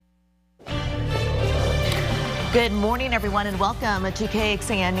Good morning, everyone, and welcome to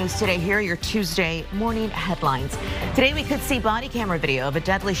KXAN News Today. Here are your Tuesday morning headlines. Today, we could see body camera video of a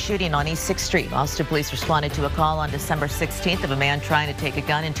deadly shooting on East 6th Street. Austin police responded to a call on December 16th of a man trying to take a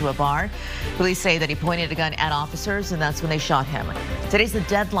gun into a bar. Police say that he pointed a gun at officers, and that's when they shot him. Today's the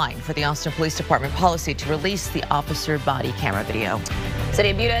deadline for the Austin Police Department policy to release the officer body camera video.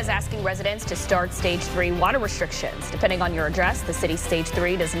 City of Buda is asking residents to start Stage 3 water restrictions. Depending on your address, the city's Stage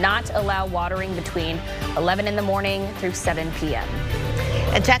 3 does not allow watering between 11 in the morning through 7 p.m.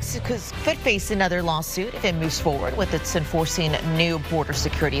 And Texas could face another lawsuit if it moves forward with its enforcing new border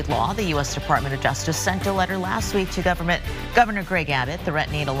security law. The U.S. Department of Justice sent a letter last week to Governor Greg Abbott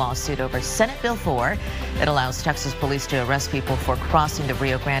threatening a lawsuit over Senate Bill 4 that allows Texas police to arrest people for crossing the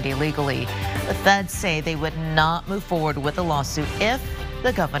Rio Grande illegally. The feds say they would not move forward with the lawsuit if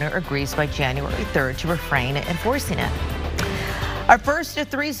the governor agrees by January 3rd to refrain enforcing it. Our first of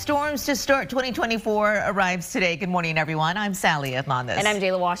 3 storms to start 2024 arrives today. Good morning, everyone. I'm Sally Hernandez. And I'm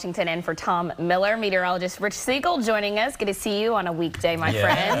Jayla Washington, in for Tom Miller. Meteorologist Rich Siegel joining us. Good to see you on a weekday, my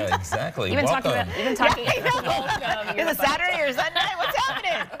friend. Yeah, exactly. You've been talking. Welcome. Is it Saturday or Sunday? What's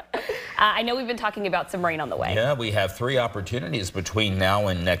happening? I know we've been talking about some rain on the way. Yeah, we have 3 opportunities between now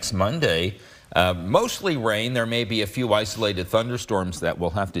and next Monday. Mostly rain. There may be a few isolated thunderstorms that we'll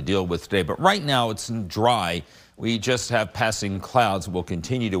have to deal with today, but right now it's dry. We just have passing clouds will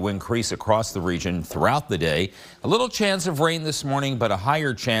continue to increase across the region throughout the day. A little chance of rain this morning, but a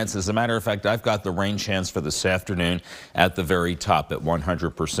higher chance. As a matter of fact, I've got the rain chance for this afternoon at the very top at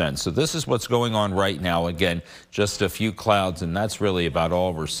 100%. So this is what's going on right now. Again, just a few clouds, and that's really about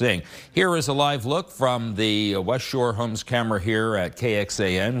all we're seeing. Here is a live look from the West Shore Homes camera here at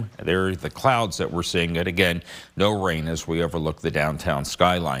KXAN. There are the clouds that we're seeing. And again, no rain as we overlook the downtown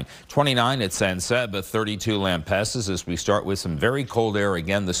skyline. 29 at San Saba, 32 Lampasas as we start with some very cold air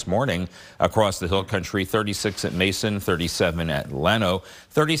again this morning across the hill country. 36 at Mason, 37 at Leno,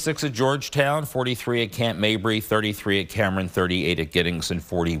 36 at Georgetown, 43 at Camp Mabry, 33 at Cameron, 38 at Giddings, and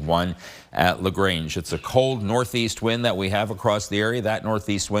 41 at LaGrange. It's a cold northeast wind that we have across the area. That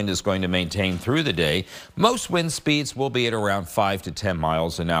northeast wind is going to maintain through the day. Most wind speeds will be at around 5 to 10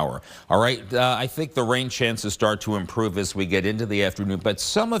 miles an hour. All right, I think the rain chances start to improve as we get into the afternoon, but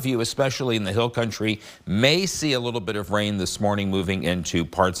some of you, especially in the hill country, may see a little bit of rain this morning moving into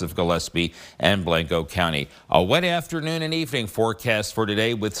parts of Gillespie and Blanco County. A wet afternoon and evening forecast for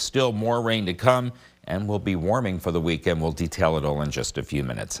today with still more rain to come. And we'll be warming for the weekend. We'll detail it all in just a few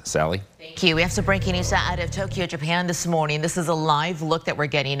minutes. Sally? Thank you. We have some breaking news out of Tokyo, Japan this morning. This is a live look that we're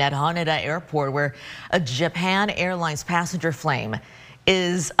getting at Haneda Airport, where a Japan Airlines passenger plane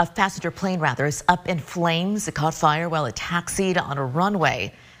is up in flames. It caught fire while it taxied on a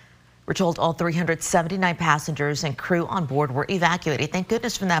runway. We're told all 379 passengers and crew on board were evacuated, thank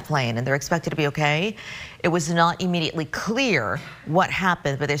goodness, from that plane, and they're expected to be okay. It was not immediately clear what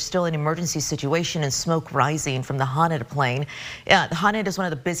happened, but there's still an emergency situation and smoke rising from the Haneda plane. Haneda is one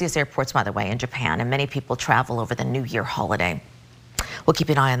of the busiest airports, by the way, in Japan, and many people travel over the New Year holiday. We'll keep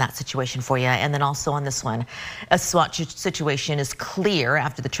an eye on that situation for you. And then also on this one, a SWAT situation is clear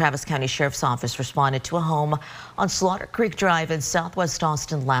after the Travis County Sheriff's Office responded to a home on Slaughter Creek Drive in southwest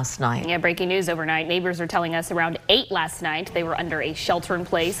Austin last night. Yeah, breaking news overnight. Neighbors are telling us around 8 last night they were under a shelter in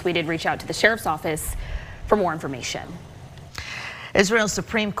place. We did reach out to the Sheriff's Office for more information. Israel's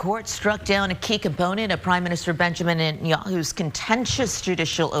Supreme Court struck down a key component of Prime Minister Benjamin Netanyahu's contentious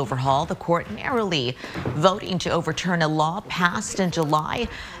judicial overhaul. The court narrowly voting to overturn a law passed in July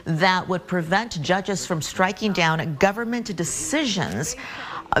that would prevent judges from striking down government decisions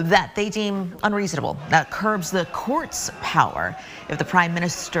that they deem unreasonable. That curbs the court's power. If the prime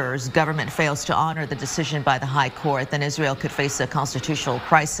minister's government fails to honor the decision by the high court, then Israel could face a constitutional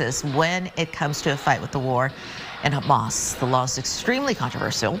crisis when it comes to a fight with the war in Hamas. The law is extremely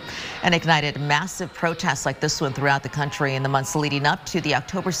controversial and ignited massive protests like this one throughout the country in the months leading up to the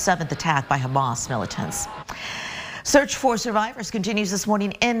October 7th attack by Hamas militants. Search for survivors continues this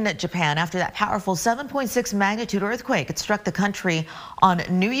morning in Japan after that powerful 7.6 magnitude earthquake. It struck the country on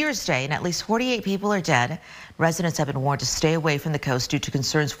New Year's Day, and at least 48 people are dead. Residents have been warned to stay away from the coast due to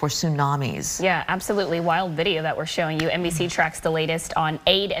concerns for tsunamis. Yeah, absolutely. Wild video that we're showing you. NBC tracks the latest on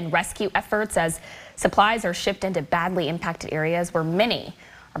aid and rescue efforts as supplies are shipped into badly impacted areas where many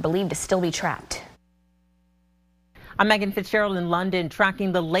are believed to still be trapped. I'm Megan Fitzgerald in London,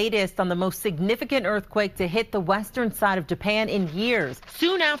 tracking the latest on the most significant earthquake to hit the western side of Japan in years.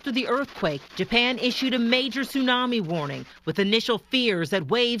 Soon after the earthquake, Japan issued a major tsunami warning with initial fears that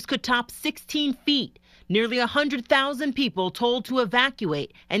waves could top 16 feet. Nearly 100,000 people told to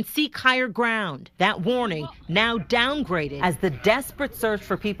evacuate and seek higher ground. That warning now downgraded as the desperate search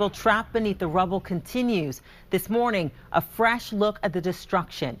for people trapped beneath the rubble continues. This morning, a fresh look at the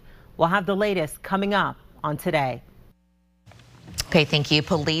destruction. We'll have the latest coming up on Today. Okay, thank you.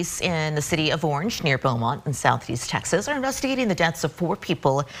 Police in the city of Orange near Beaumont in southeast Texas are investigating the deaths of 4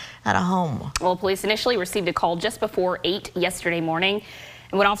 people at a home. Well, police initially received a call just before 8 yesterday morning.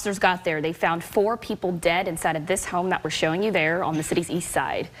 And when officers got there, they found 4 people dead inside of this home that we're showing you there on the city's east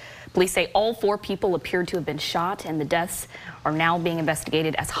side. Police say all 4 people appeared to have been shot, and the deaths are now being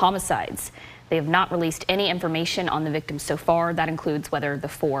investigated as homicides. They have not released any information on the victims so far. That includes whether the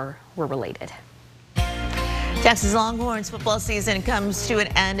 4 were related. Texas Longhorns football season comes to an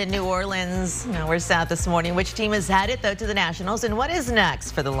end in New Orleans. Now we're south this morning. Which team is headed, though, to the Nationals, and what is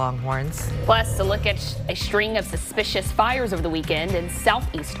next for the Longhorns? Plus, a look at a string of suspicious fires over the weekend in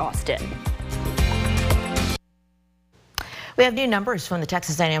southeast Austin. We have new numbers from the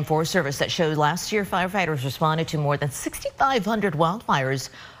Texas A&M Forest Service that showed last year firefighters responded to more than 6,500 wildfires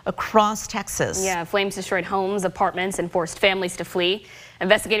across Texas. Yeah, flames destroyed homes, apartments, and forced families to flee.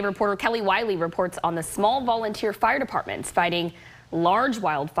 Investigative reporter Kelly Wiley reports on the small volunteer fire departments fighting large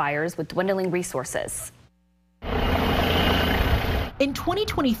wildfires with dwindling resources. In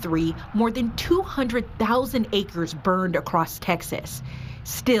 2023, more than 200,000 acres burned across Texas.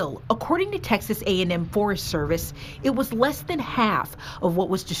 Still, according to Texas A&M Forest Service, it was less than half of what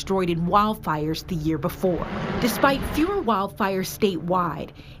was destroyed in wildfires the year before. Despite fewer wildfires statewide,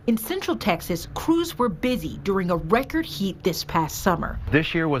 in Central Texas, crews were busy during a record heat this past summer.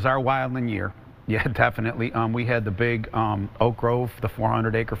 This year was our wildland year. Yeah, definitely. We had the big Oak Grove, the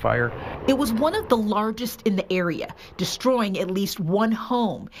 400-acre fire. It was one of the largest in the area, destroying at least 1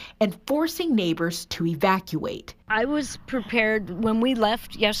 home and forcing neighbors to evacuate. I was prepared when we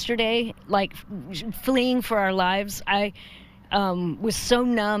left yesterday, like fleeing for our lives. I was so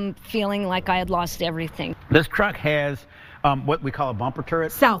numb, feeling like I had lost everything. This truck has what we call a bumper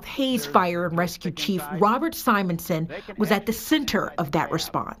turret. South Hays Fire and Rescue Chief Robert Simonson was at the center of that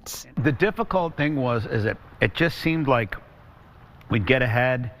response. The difficult thing was that it just seemed like we'd get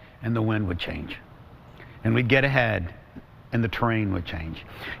ahead and the wind would change. And we'd get ahead and the terrain would change.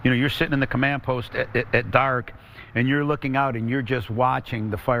 You know, you're sitting in the command post at dark and you're looking out and you're just watching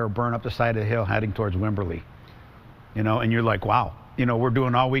the fire burn up the side of the hill heading towards Wimberley. You know, and you're like, wow, you know, we're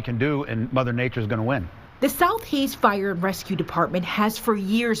doing all we can do and Mother Nature's going to win. The South Hays Fire and Rescue Department has for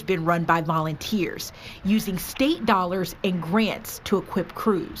years been run by volunteers, using state dollars and grants to equip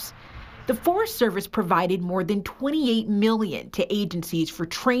crews. The Forest Service provided more than $28 million to agencies for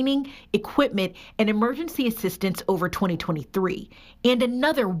training, equipment, and emergency assistance over 2023, and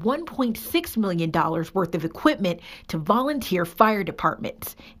another $1.6 million worth of equipment to volunteer fire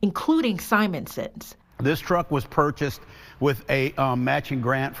departments, including Simonson's. This truck was purchased with a matching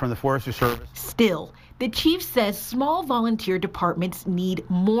grant from the Forestry Service. Still, the chief says small volunteer departments need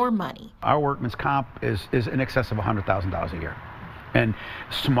more money. Our workman's comp is in excess of $100,000 a year. And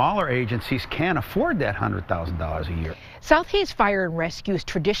smaller agencies can't afford that $100,000 a year. South Hays Fire and Rescue has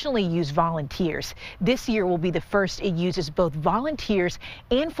traditionally used volunteers. This year will be the first it uses both volunteers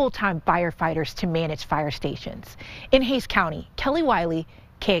and full-time firefighters to manage fire stations. In Hays County, Kelly Wiley,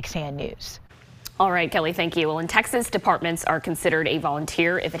 KXAN News. All right, Kelly, thank you. Well, in Texas, departments are considered a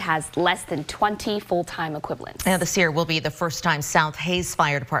volunteer if it has less than 20 full-time equivalents. Now, this year will be the first time South Hays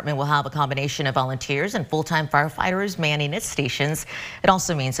Fire Department will have a combination of volunteers and full-time firefighters manning its stations. It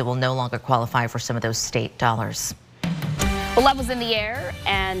also means it will no longer qualify for some of those state dollars. The levels in the air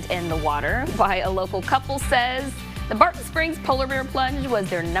and in the water. Why a local couple says the Barton Springs Polar Bear Plunge was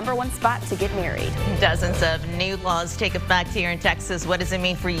their #1 spot to get married. Dozens of new laws take effect here in Texas. What does it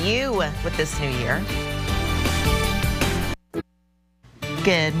mean for you with this new year?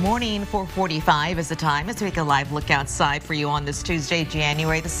 Good morning. 4:45 is the time. Let's take a live look outside for you on this Tuesday,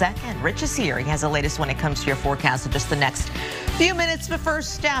 January the 2nd. Rich is here. He has the latest when it comes to your forecast in just the next few minutes. But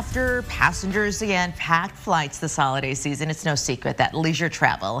first, after passengers again packed flights this holiday season, it's no secret that leisure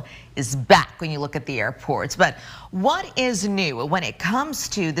travel is back when you look at the airports. But what is new when it comes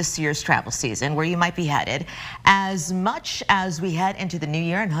to this year's travel season, where you might be headed? As much as we head into the new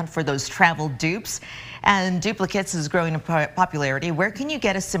year and hunt for those travel dupes and duplicates is growing in popularity, where can you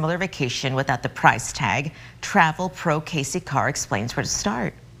get a similar vacation without the price tag? Travel Pro Casey Carr explains where to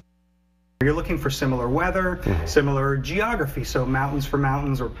start. You're looking for similar weather, similar geography, so mountains for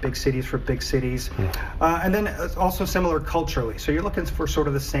mountains or big cities for big cities, and then also similar culturally. So you're looking for sort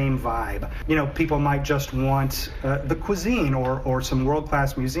of the same vibe. You know, people might just want the cuisine or some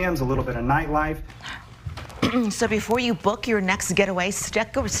world-class museums, a little bit of nightlife. So before you book your next getaway,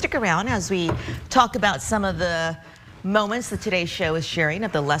 stick around as we talk about some of the moments that today's show is sharing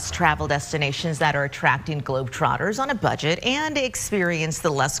of the less traveled destinations that are attracting Globetrotters on a budget and experience the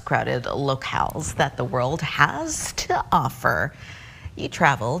less crowded locales that the world has to offer. You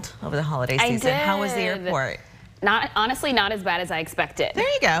traveled over the holiday season. I did. How was the airport? Honestly, not as bad as I expected. There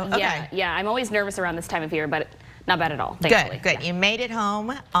you go. Okay. Yeah, I'm always nervous around this time of year, but not bad at all, thankfully. Good. You made it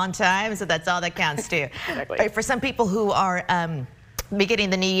home on time, so that's all that counts too. Exactly. Right, for some people who are beginning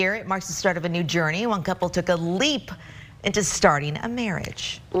the new year, it marks the start of a new journey. One couple took a leap into starting a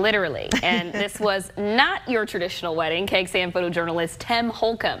marriage. Literally. And this was not your traditional wedding. KXAN photojournalist Tim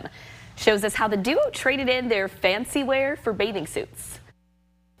Holcomb shows us how the duo traded in their fancy wear for bathing suits.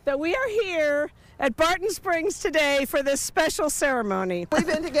 So we are here at Barton Springs today for this special ceremony. We've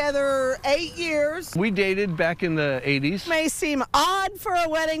been together 8 years. We dated back in the 80s. May seem odd for a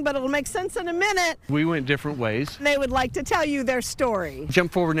wedding, but it'll make sense in a minute. We went different ways. They would like to tell you their story.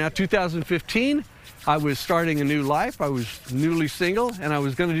 Jump forward now, 2015. I was starting a new life. I was newly single, and I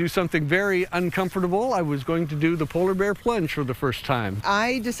was going to do something very uncomfortable. I was going to do the polar bear plunge for the first time.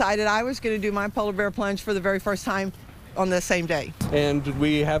 I decided I was going to do my polar bear plunge for the very first time on the same day. And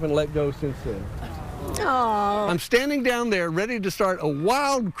we haven't let go since then. Aww. I'm standing down there ready to start a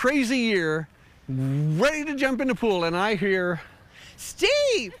wild, crazy year, ready to jump in the pool, and I hear,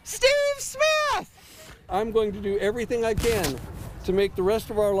 Steve Smith! I'm going to do everything I can to make the rest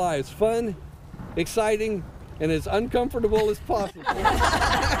of our lives fun, exciting, and as uncomfortable as possible.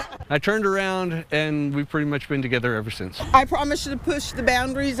 I turned around, and we've pretty much been together ever since. I promise to push the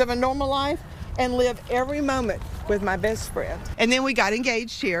boundaries of a normal life and live every moment with my best friend. And then we got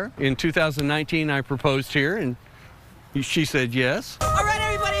engaged here. In 2019, I proposed here, and she said yes. All right,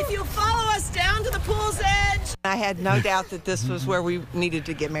 everybody, if you'll follow us down to the pool's edge. I had no doubt that this was where we needed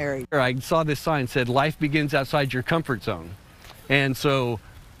to get married. I saw this sign said, life begins outside your comfort zone. And so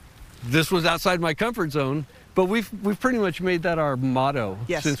this was outside my comfort zone, but we've pretty much made that our motto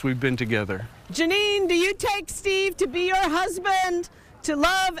since we've been together. Janine, do you take Steve to be your husband, to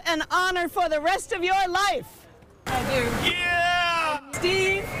love and honor for the rest of your life? I do. Yeah!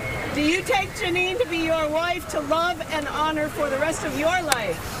 Steve, do you take Janine to be your wife, to love and honor for the rest of your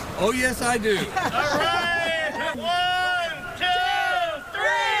life? Oh, yes, I do. All right, 1, 2,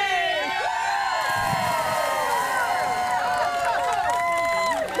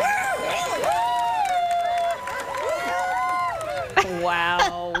 3!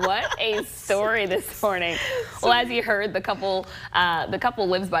 Wow, what a story this morning. Well, as you heard, the couple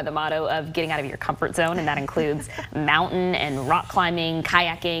lives by the motto of getting out of your comfort zone, and that includes mountain and rock climbing,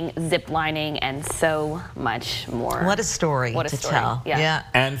 kayaking, zip lining, and so much more. What a story to tell. Yeah.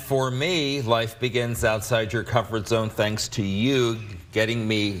 And for me, life begins outside your comfort zone thanks to you getting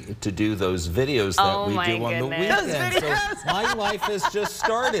me to do those videos that we do on the weekend. So my life has just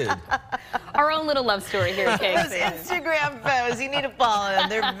started. Our own little love story here at KXAN. Those Instagram photos, you need to follow them.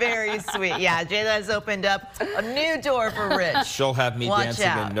 They're very sweet. Yeah, Jayla has opened up a new door for Rich. She'll have me dancing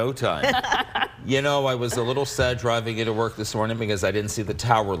in no time. You know, I was a little sad driving into work this morning because I didn't see the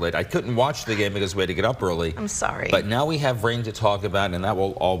tower lit. I couldn't watch the game because we had to get up early. I'm sorry. But now we have rain to talk about, and that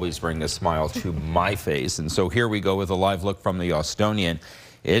will always bring a smile to my face. And so here we go with a live look from the Austonian.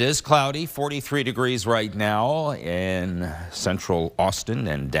 It is cloudy, 43 degrees right now in central Austin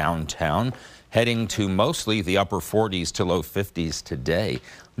and downtown, heading to mostly the upper 40s to low 50s today.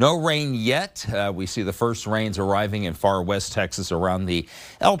 No rain yet. We see the first rains arriving in far west Texas around the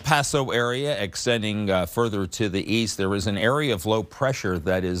El Paso area, extending further to the east. There is an area of low pressure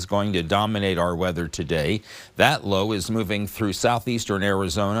that is going to dominate our weather today. That low is moving through southeastern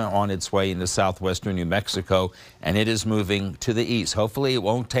Arizona on its way into southwestern New Mexico, and it is moving to the east. Hopefully it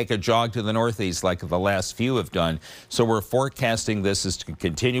won't take a jog to the northeast like the last few have done. So we're forecasting this is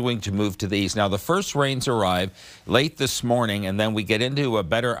continuing to move to the east. Now the first rains arrive late this morning, and then we get into a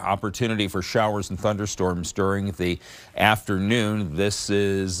better opportunity for showers and thunderstorms during the afternoon. This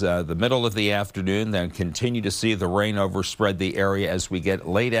is the middle of the afternoon, then continue to see the rain overspread the area as we get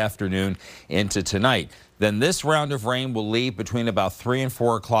late afternoon into tonight. Then this round of rain will leave between about 3 and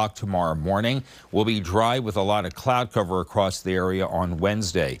 4 o'clock tomorrow morning. Will be dry with a lot of cloud cover across the area on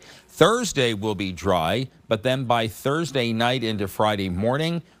Wednesday. Thursday will be dry, but then by Thursday night into Friday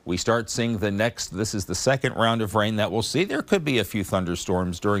morning, we start seeing this is the second round of rain that we'll see. There could be a few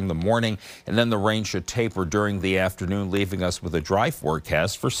thunderstorms during the morning, and then the rain should taper during the afternoon, leaving us with a dry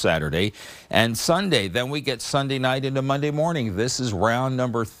forecast for Saturday and Sunday. Then we get Sunday night into Monday morning. This is round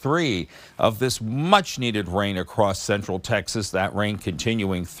number 3 of this much needed much-needed rain across central Texas. That rain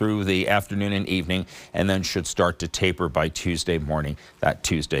continuing through the afternoon and evening, and then should start to taper by Tuesday morning, that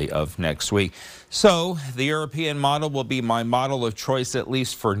Tuesday of next week. So the European model will be my model of choice, at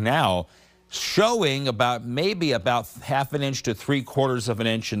least for now, showing maybe about ½ an inch to 3/4 of an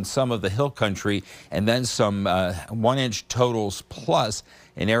inch in some of the hill country, and then some 1 inch totals plus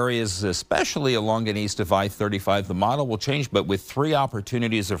in areas, especially along and east of I-35. The model will change, but with 3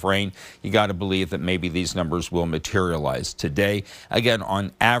 opportunities of rain, you got to believe that maybe these numbers will materialize. Today, again,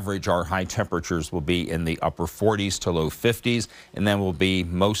 on average, our high temperatures will be in the upper 40s to low 50s, and then will be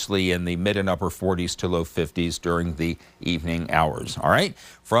mostly in the mid and upper 40s to low 50s during the evening hours. All right,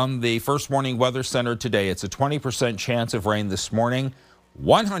 from the First Warning Weather Center today, it's a 20% chance of rain this morning.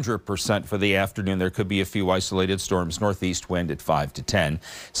 100% for the afternoon. There could be a few isolated storms. Northeast wind at 5 to 10.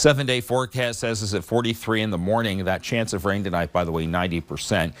 7-day forecast says is at 43 in the morning. That chance of rain tonight, by the way,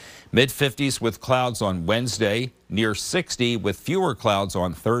 90%. Mid-50s with clouds on Wednesday. Near 60 with fewer clouds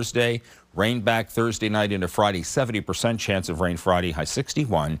on Thursday. Rain back Thursday night into Friday. 70% chance of rain Friday. High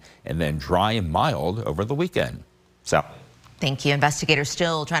 61. And then dry and mild over the weekend. So. Thank you. Investigators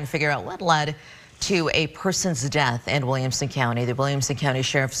still trying to figure out what led to a person's death in Williamson County. The Williamson County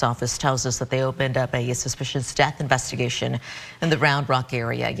Sheriff's Office tells us that they opened up a suspicious death investigation in the Round Rock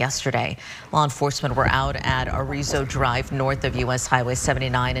area yesterday. Law enforcement were out at Arizo Drive north of U.S. Highway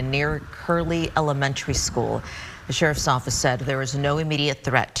 79 and near Curley Elementary School. The Sheriff's Office said there is no immediate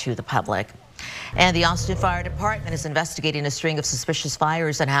threat to the public. And the Austin Fire Department is investigating a string of suspicious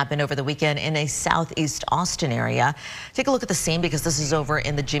fires that happened over the weekend in a southeast Austin area. Take a look at the scene because this is over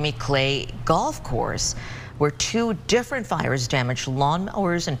in the Jimmy Clay Golf Course, where 2 different fires damaged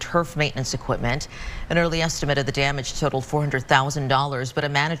lawnmowers and turf maintenance equipment. An early estimate of the damage totaled $400,000, but a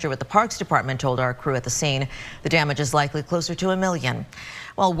manager with the Parks Department told our crew at the scene the damage is likely closer to $1 million.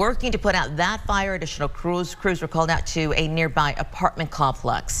 While working to put out that fire, additional crews were called out to a nearby apartment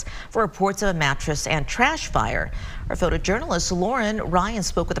complex for reports of a mattress and trash fire. Our photojournalist Lauren Ryan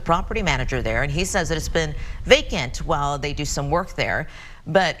spoke with the property manager there, and he says that it's been vacant while they do some work there.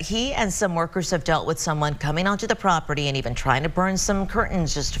 But he and some workers have dealt with someone coming onto the property and even trying to burn some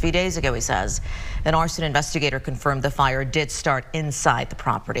curtains just a few days ago, he says. An arson investigator confirmed the fire did start inside the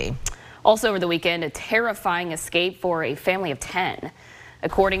property. Also over the weekend, a terrifying escape for a family of 10.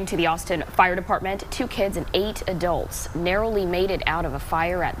 According to the Austin Fire Department, 2 kids and 8 adults narrowly made it out of a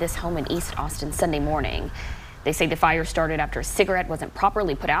fire at this home in East Austin Sunday morning. They say the fire started after a cigarette wasn't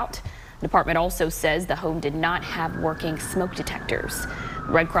properly put out. The department also says the home did not have working smoke detectors.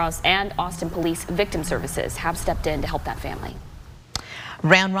 Red Cross and Austin Police Victim Services have stepped in to help that family.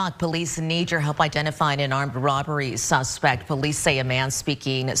 Round Rock police need your help identifying an armed robbery suspect. Police say a man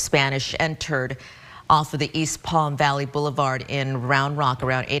speaking Spanish entered off of the East Palm Valley Boulevard in Round Rock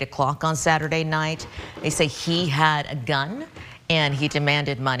around 8 o'clock on Saturday night. They say he had a gun and he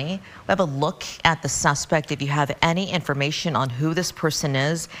demanded money. We have a look at the suspect. If you have any information on who this person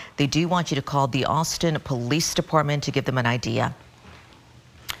is, they do want you to call the Austin Police Department to give them an idea.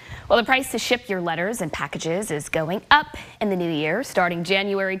 Well, the price to ship your letters and packages is going up in the new year, starting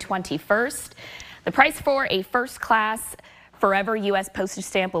January 21st. The price for a first-class Forever U.S. postage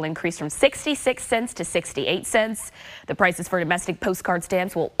stamp will increase from 66 cents to 68 cents. The prices for domestic postcard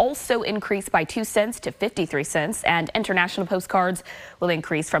stamps will also increase by 2 cents to 53 cents, and international postcards will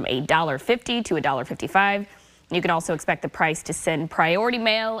increase from $1.50 to $1.55. You can also expect the price to send priority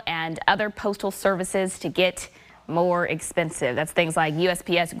mail and other postal services to get more expensive. That's things like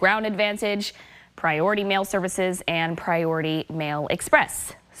USPS Ground Advantage, Priority Mail Services, and Priority Mail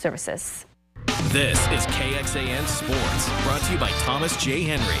Express services. This is KXAN Sports, brought to you by Thomas J.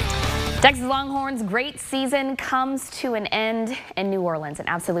 Henry. Texas Longhorns' great season comes to an end in New Orleans, an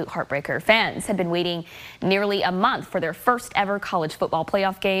absolute heartbreaker. Fans had been waiting nearly a month for their first ever college football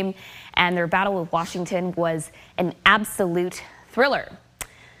playoff game, and their battle with Washington was an absolute thriller.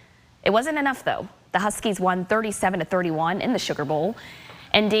 It wasn't enough, though. The Huskies won 37-31 in the Sugar Bowl.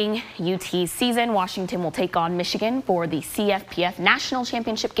 Ending UT's season, Washington will take on Michigan for the CFPF National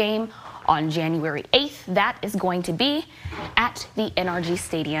Championship game on January 8th. That is going to be at the NRG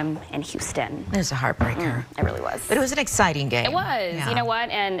Stadium in Houston. It was a heartbreaker. It really was. But it was an exciting game. It was. Yeah. You know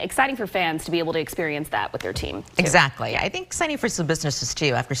what? And exciting for fans to be able to experience that with their team, too. Exactly. I think exciting for some businesses,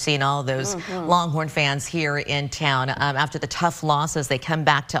 too, after seeing all those Longhorn fans here in town after the tough loss as they come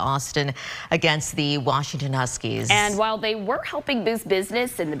back to Austin against the Washington Huskies. And while they were helping boost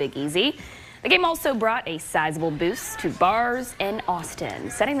business in the Big Easy, the game also brought a sizable boost to bars in Austin,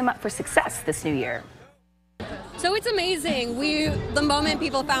 setting them up for success this new year. So it's amazing. The moment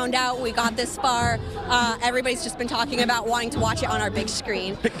people found out we got this far, everybody's just been talking about wanting to watch it on our big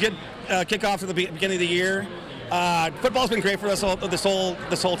screen. Good kickoff at the beginning of the year. Football's been great for us this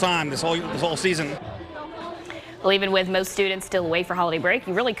whole season. Well, even with most students still away for holiday break,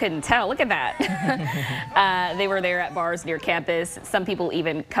 you really couldn't tell. Look at that. They were there at bars near campus. Some people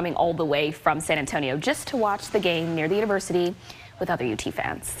even coming all the way from San Antonio just to watch the game near the university with other UT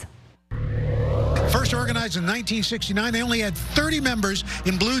fans. First organized in 1969, they only had 30 members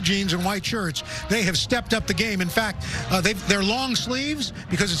in blue jeans and white shirts. They have stepped up the game. In fact, they're long sleeves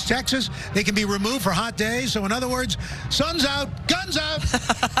because it's Texas. They can be removed for hot days. So in other words, sun's out, guns out.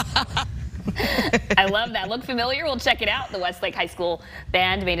 I love that. Look familiar? We'll check it out. The Westlake High School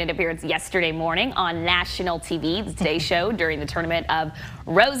band made an appearance yesterday morning on national TV, the Today Show, during the Tournament of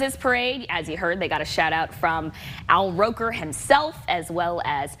Roses Parade. As you heard, they got a shout out from Al Roker himself, as well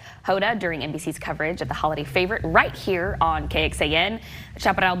as Hoda during NBC's coverage of the holiday favorite right here on KXAN. The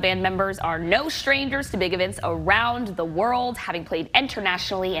Chaparral Band members are no strangers to big events around the world, having played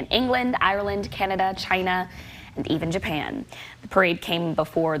internationally in England, Ireland, Canada, China, and even Japan. The parade came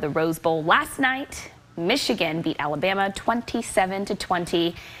before the Rose Bowl last night. Michigan beat Alabama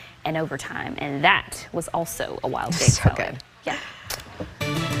 27-20 in overtime, and that was also a wild game. So good. Yeah.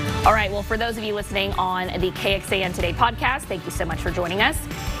 All right, well, for those of you listening on the KXAN Today podcast, thank you so much for joining us.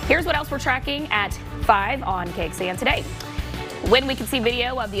 Here's what else we're tracking at 5 on KXAN Today. When we can see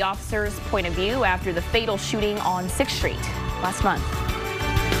video of the officer's point of view after the fatal shooting on 6th Street last month.